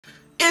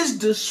Is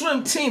the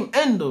swim team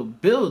in the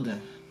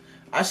building?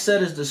 I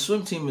said, is the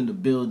swim team in the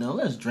building?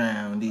 Let's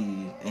drown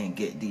these and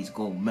get these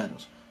gold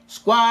medals.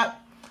 Squad.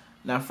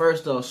 Now,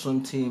 first off,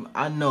 swim team,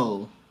 I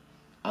know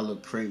I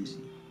look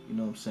crazy. You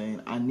know what I'm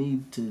saying? I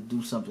need to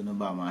do something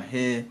about my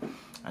hair.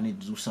 I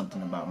need to do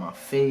something about my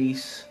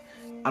face.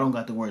 I don't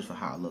got the words for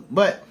how I look.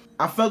 But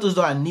I felt as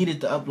though I needed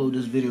to upload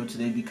this video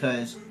today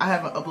because I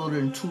haven't uploaded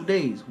in 2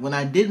 days. When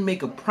I did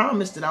make a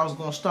promise that I was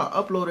going to start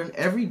uploading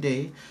every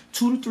day,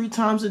 2 to 3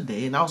 times a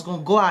day, and I was going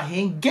to go out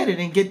here and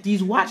get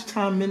these watch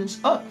time minutes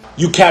up.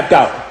 You capped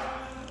out.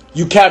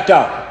 You capped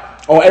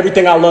out. On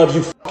everything I love,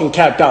 you fucking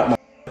capped out, man.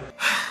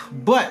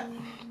 But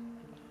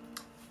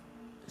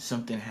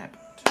something happened.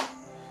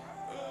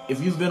 If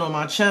you've been on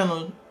my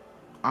channel,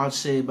 I'd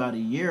say about a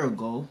year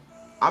ago,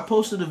 I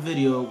posted a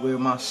video where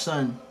my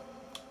son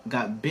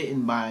got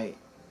bitten by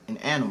an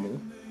animal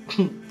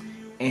and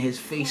his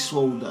face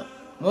swelled up.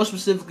 More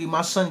specifically,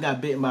 my son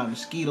got bitten by a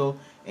mosquito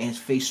and his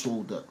face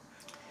swelled up.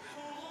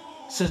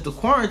 Since the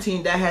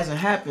quarantine, that hasn't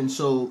happened,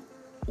 so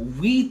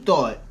we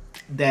thought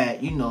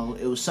that, you know,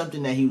 it was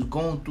something that he was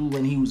going through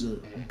when he was a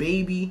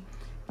baby,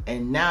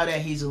 and now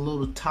that he's a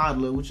little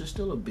toddler, which is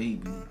still a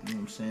baby, you know what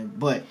I'm saying?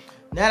 But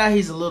now that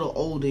he's a little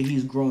older,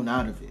 he's grown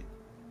out of it.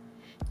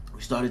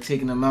 We started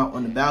taking him out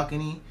on the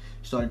balcony,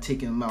 started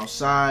taking him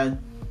outside,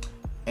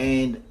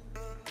 and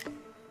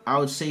I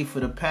would say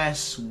for the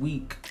past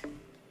week,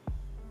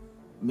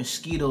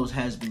 mosquitoes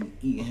has been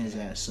eating his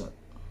ass up.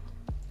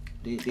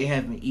 They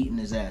have been eating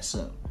his ass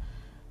up,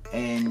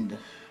 and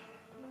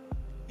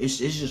it's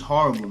just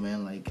horrible,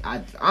 man. Like,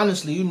 I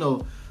honestly, you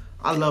know,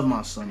 I love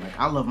my son. Like,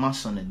 I love my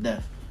son to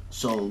death.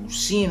 So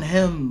seeing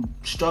him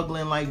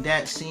struggling like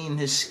that, seeing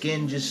his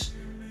skin just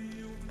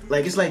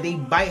like, it's like they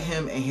bite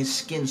him and his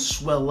skin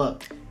swell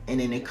up,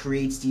 and then it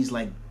creates these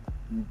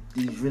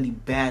really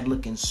bad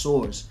looking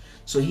sores.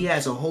 So he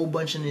has a whole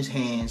bunch in his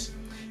hands.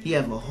 He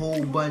have a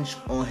whole bunch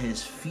on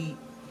his feet.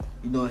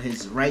 You know,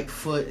 his right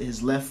foot,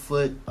 his left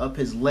foot, up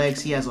his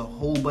legs. He has a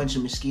whole bunch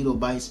of mosquito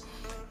bites.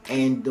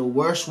 And the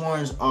worst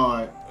ones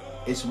are,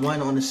 it's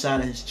one on the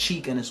side of his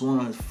cheek and it's one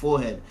on his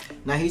forehead.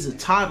 Now, he's a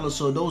toddler,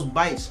 so those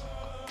bites,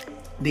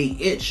 they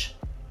itch.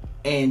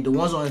 And the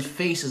ones on his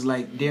face is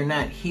like they're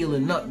not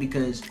healing up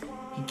because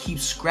he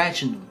keeps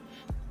scratching them.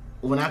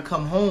 When I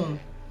come home,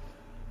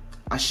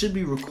 I should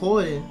be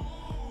recording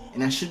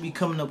and I should be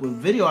coming up with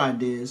video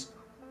ideas,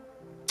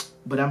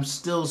 but I'm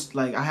still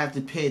like, I have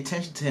to pay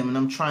attention to him, and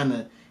I'm trying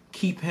to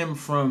keep him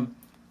from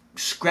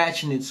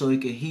scratching it so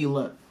it can heal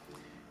up.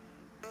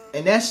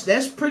 And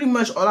that's pretty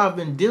much all I've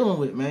been dealing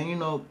with, man. You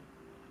know,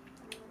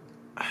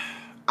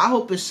 I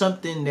hope it's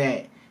something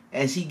that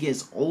as he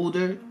gets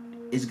older,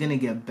 it's gonna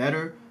get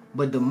better.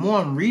 But the more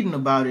I'm reading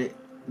about it,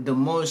 the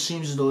more it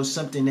seems as though it's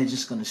something that's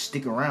just gonna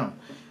stick around.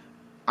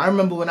 I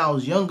remember when I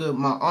was younger,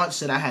 my aunt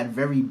said I had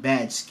very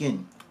bad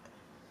skin.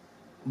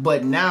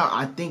 But now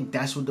I think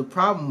that's what the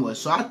problem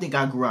was. So I think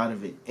I grew out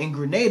of it. In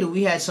Grenada,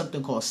 we had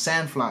something called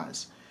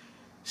sandflies.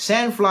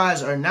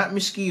 Sandflies are not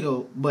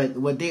mosquito, but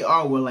what they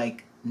are were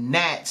like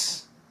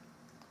gnats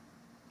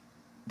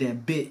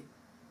that bit.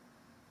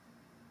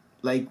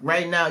 Like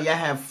right now, y'all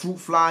have fruit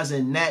flies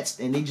and gnats,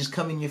 and they just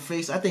come in your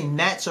face. I think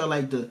gnats are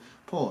like the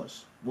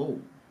pause. Whoa,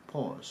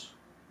 pause.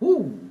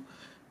 Woo,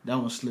 that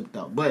one slipped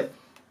out. But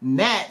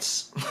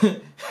gnats,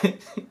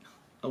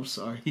 I'm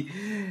sorry.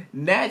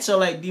 Gnats are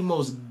like the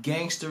most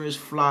gangsterous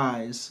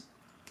flies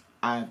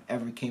I've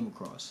ever came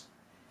across.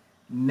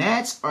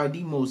 Gnats are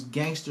the most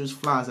gangsterous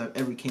flies I've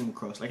ever came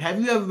across. Like, have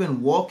you ever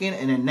been walking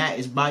and a gnat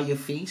is by your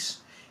face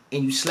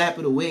and you slap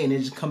it away and it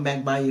just come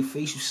back by your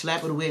face? You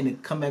slap it away and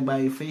it come back by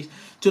your face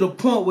to the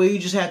point where you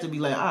just have to be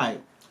like, all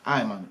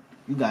right, man,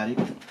 you got it.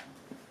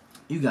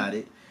 You got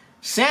it.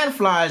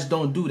 Sandflies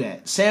don't do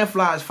that.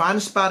 Sandflies find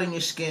a spot in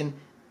your skin.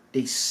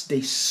 They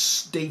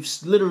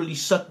literally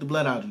suck the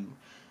blood out of you.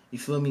 You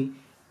feel me?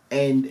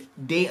 And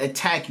they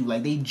attack you,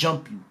 like they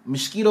jump you.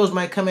 Mosquitoes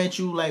might come at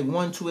you like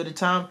 1, 2 at a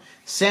time.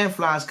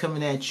 Sandflies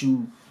coming at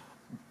you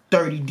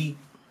 30 deep.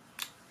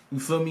 You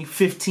feel me?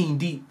 15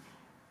 deep.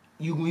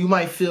 You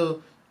might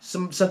feel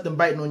something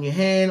biting on your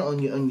hand, on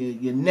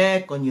your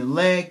neck, on your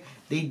leg.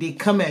 They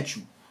come at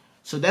you.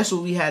 So that's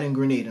what we had in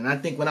Grenada. And I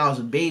think when I was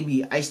a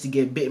baby, I used to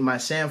get bitten by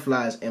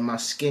sandflies and my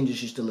skin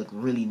just used to look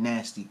really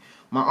nasty.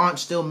 My aunt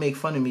still make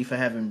fun of me for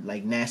having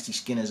like nasty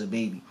skin as a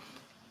baby.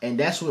 And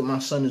that's what my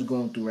son is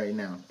going through right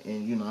now.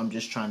 And, you know, I'm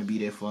just trying to be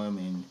there for him.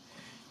 And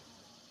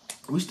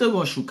we still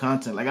going to shoot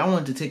content. Like, I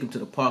wanted to take him to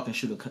the park and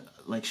shoot a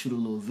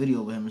little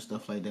video with him and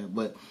stuff like that.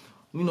 But,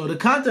 you know, the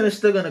content is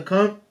still going to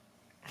come.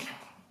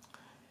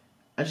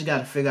 I just got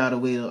to figure out a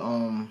way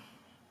to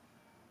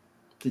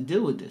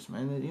deal with this,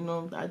 man. You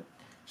know,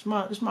 it's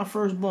my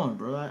firstborn,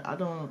 bro. I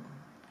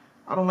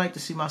don't like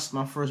to see my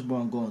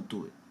firstborn going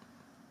through it.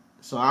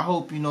 So I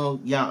hope, you know,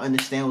 y'all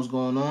understand what's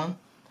going on.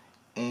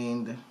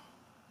 And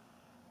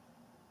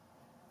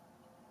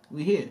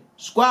we here.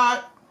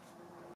 Squad.